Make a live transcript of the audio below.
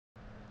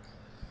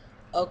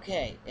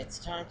Okay, it's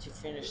time to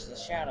finish the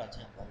Shadow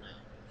Temple now.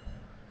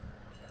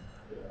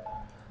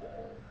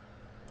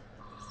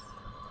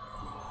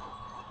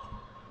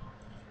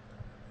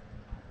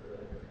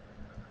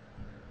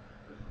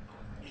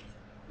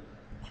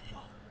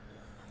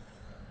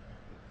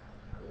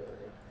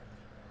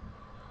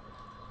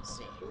 Let's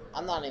see.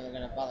 I'm not even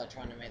gonna bother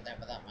trying to make that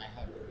without my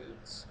hover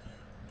boots.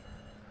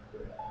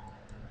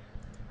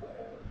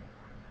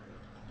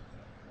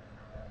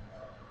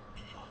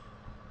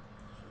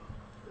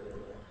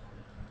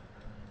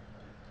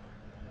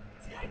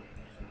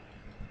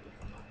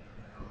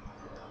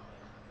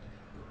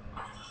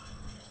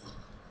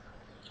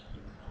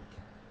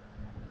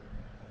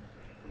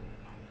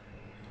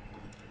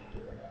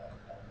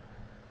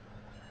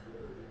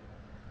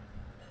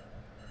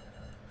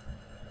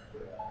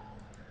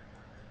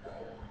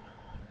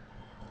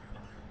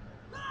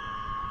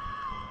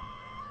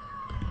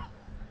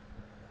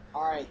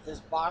 Alright, this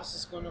boss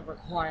is going to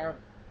require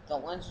the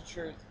Lens of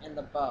Truth and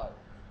the bow.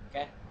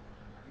 Okay?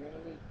 You're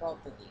going to need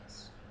both of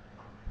these.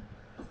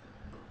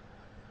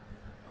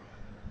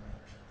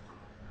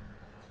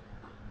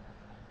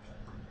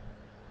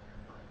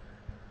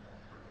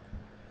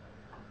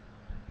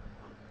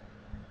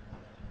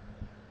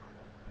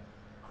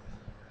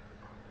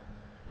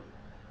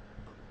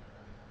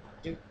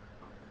 Dude,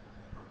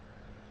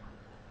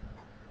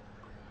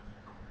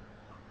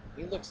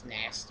 he looks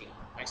nasty.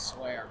 I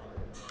swear.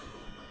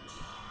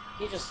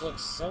 He just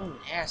looks so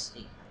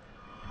nasty.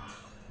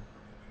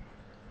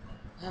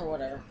 Oh,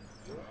 whatever.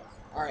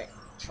 Alright,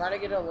 try to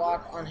get a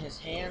lock on his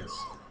hands.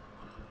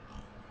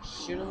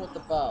 Shoot him with the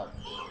bow.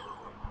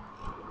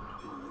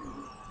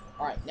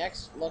 Alright,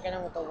 next, look at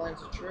him with the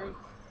Lens of Truth.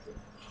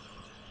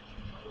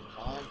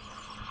 One.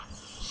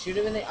 Shoot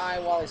him in the eye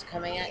while he's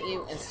coming at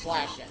you and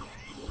slash him.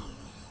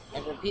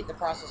 And repeat the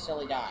process till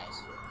he dies.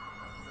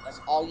 That's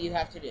all you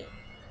have to do.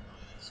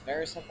 It's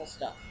very simple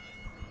stuff.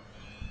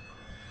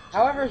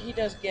 However, he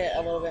does get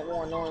a little bit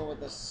more annoying with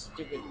this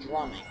stupid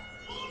drumming.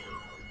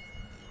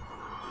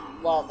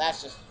 Well,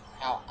 that's just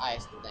how I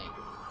think.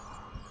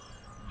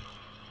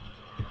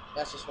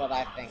 That's just what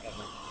I think of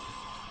him.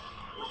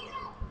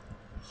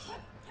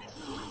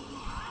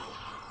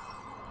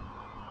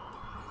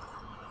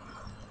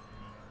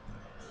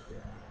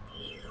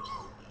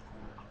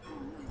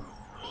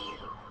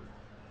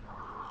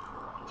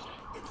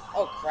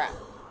 Oh, crap.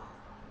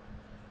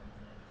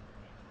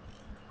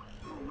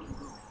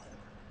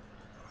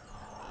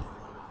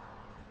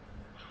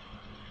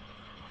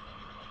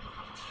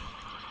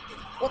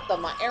 What the?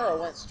 My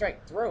arrow went straight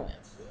through him.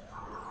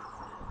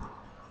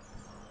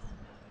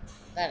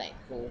 That ain't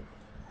cool.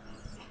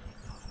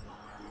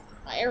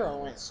 My arrow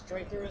went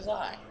straight through his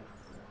eye.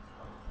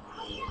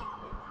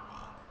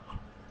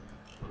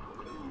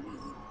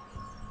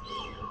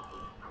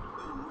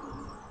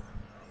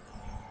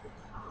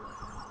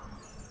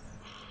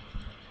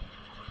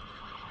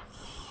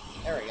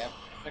 There we go.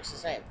 Fix to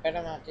say,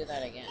 better not do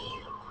that again.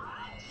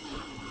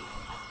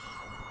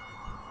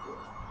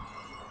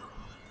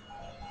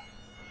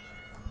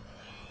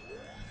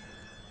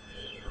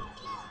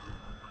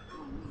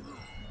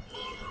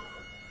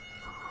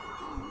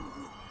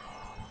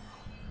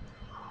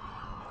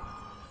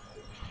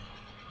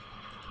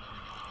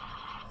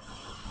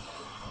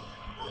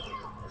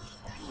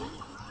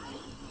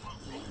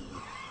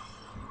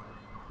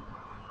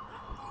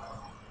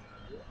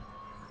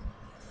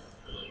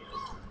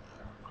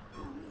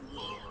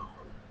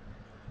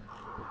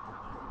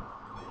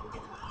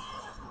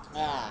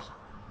 Ah.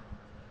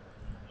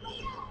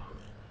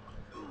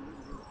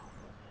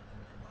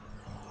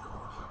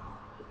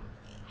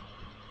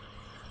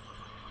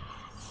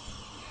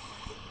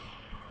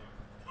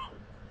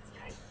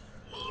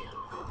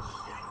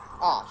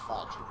 Ah,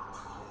 fudge.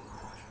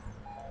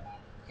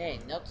 Okay,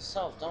 note to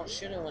self, don't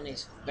shoot him when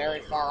he's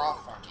very far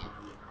off from you.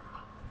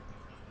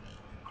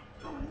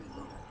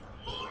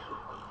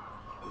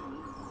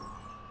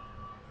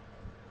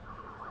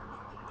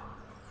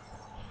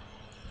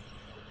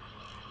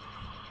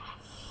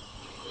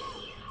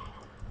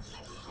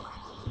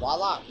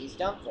 Voila, he's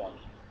done for.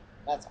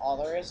 That's all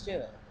there is to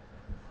it.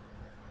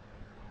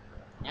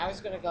 Now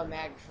he's gonna go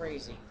mad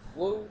crazy.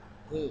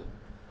 Woo-hoo.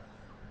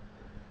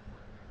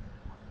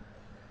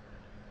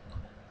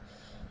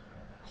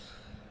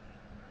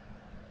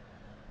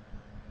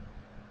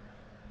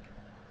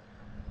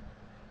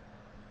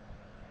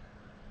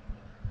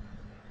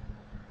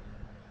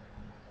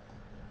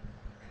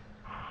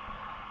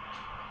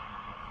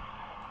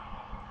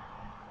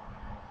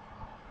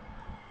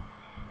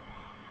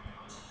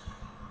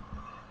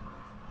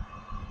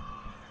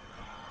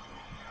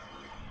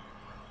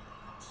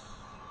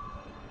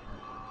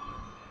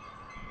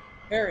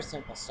 Very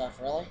simple stuff,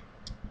 really.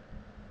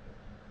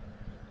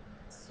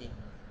 Let's see.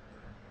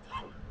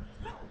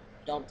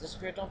 Don't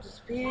disappear, don't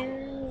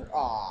disappear.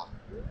 Aw.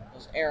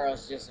 Those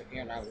arrows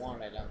disappeared and I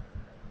wanted them.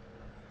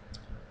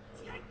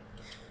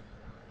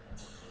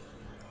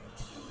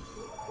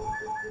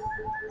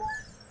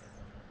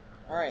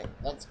 Alright,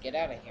 let's get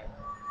out of here.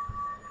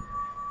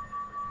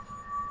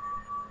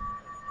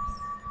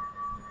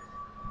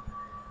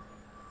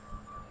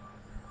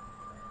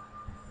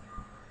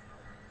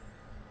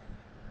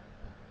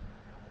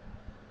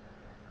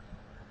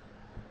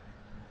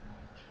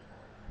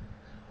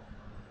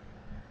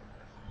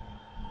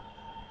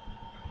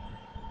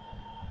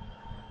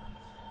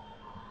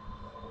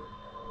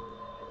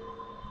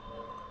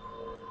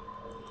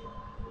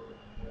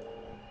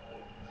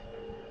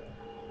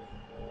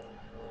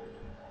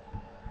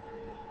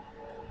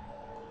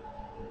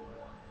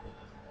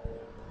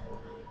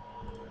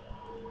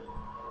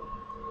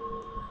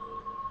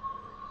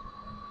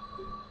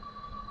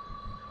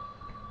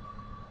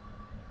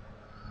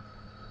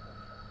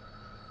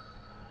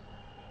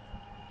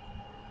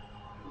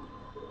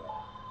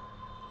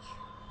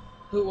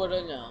 Who would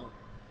have known?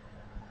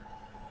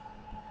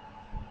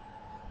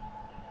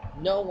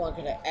 No one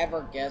could have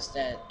ever guessed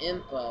that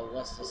Impa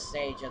was the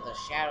sage of the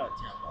Shadow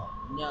Temple.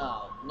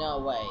 No, no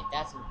way.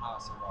 That's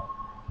impossible.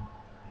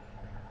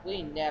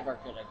 We never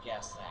could have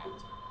guessed that.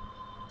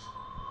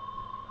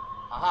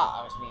 Haha,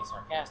 I was being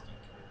sarcastic.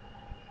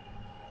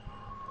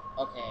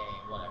 Okay,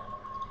 whatever.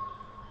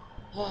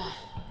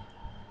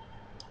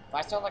 If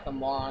I sound like a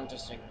moron,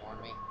 just ignore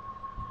me.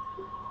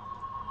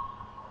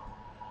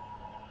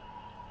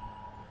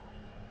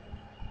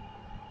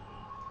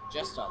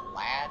 Just a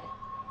lad?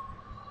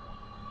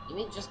 You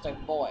mean just a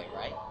boy,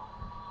 right?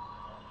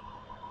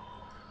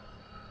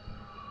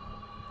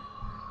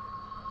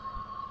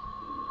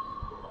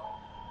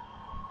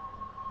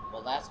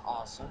 Well, that's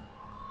awesome.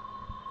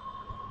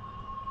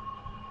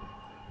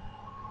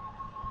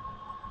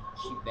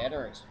 She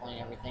better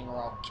explain everything or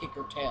I'll kick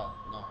her tail.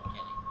 No, I'm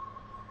kidding.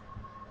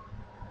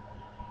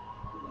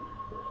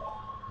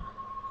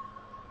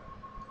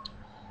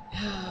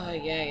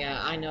 Yeah,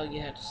 I know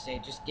you have to stay.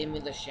 Just give me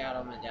the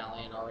Shadow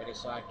Medallion already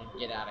so I can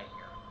get out of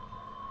here.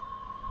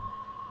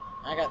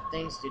 I got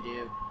things to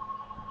do.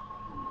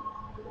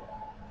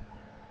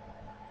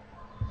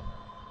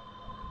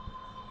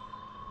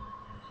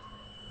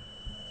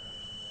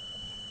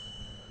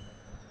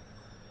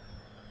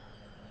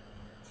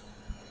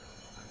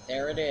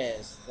 There it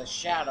is, the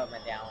Shadow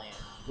Medallion.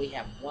 We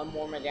have one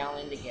more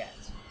medallion to get.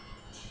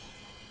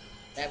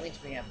 That means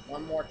we have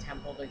one more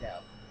temple to go.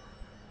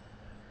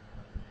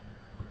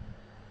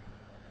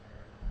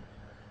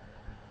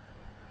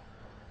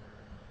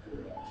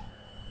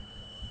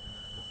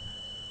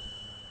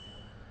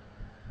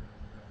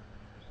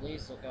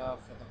 Please look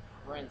out for the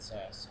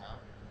princess, huh?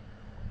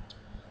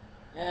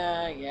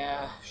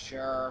 Yeah,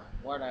 sure,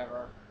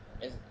 whatever.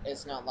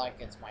 It's not like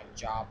it's my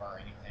job or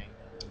anything.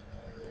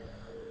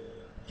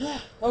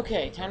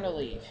 Okay, time to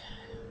leave.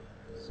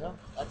 So,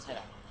 let's head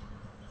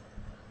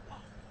out.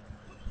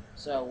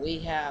 So, we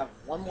have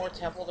one more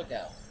temple to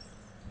go.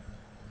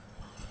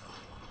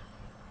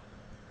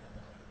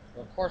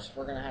 Well, of course,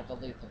 we're gonna have to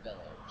leave the village.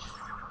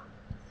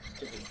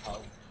 Stupid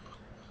hoe.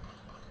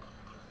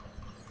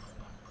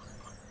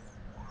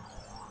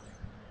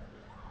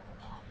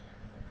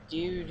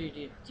 Do do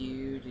do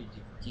do do do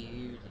do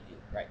do do.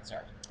 Right,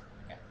 sorry.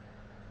 Okay.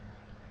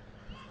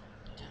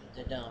 Dun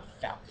dun dun.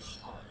 Falcon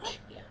punch.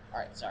 Yeah. All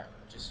right. Sorry.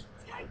 Just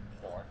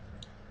bored.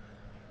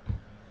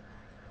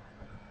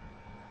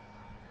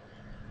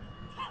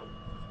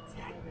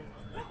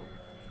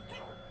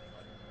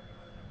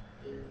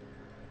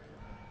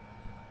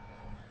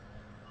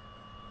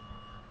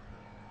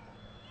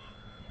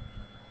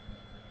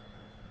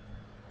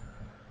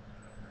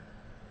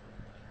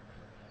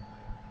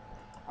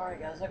 All right,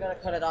 guys. I gotta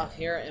cut it off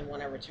here, and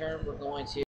when I return, we're going to